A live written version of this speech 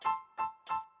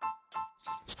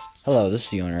Hello, this is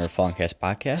the owner of Fallencast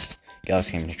podcast,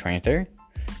 Galaxy Gaming 23rd,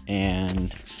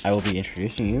 and I will be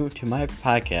introducing you to my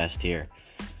podcast here.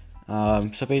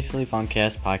 So basically,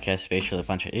 Fallencast podcast is basically a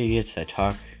bunch of idiots that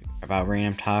talk about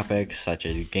random topics such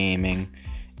as gaming,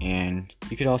 and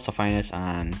you could also find us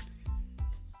on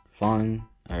Fallencast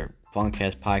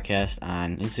podcast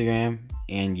on Instagram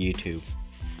and YouTube.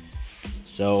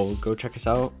 So go check us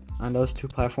out on those two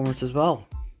platforms as well.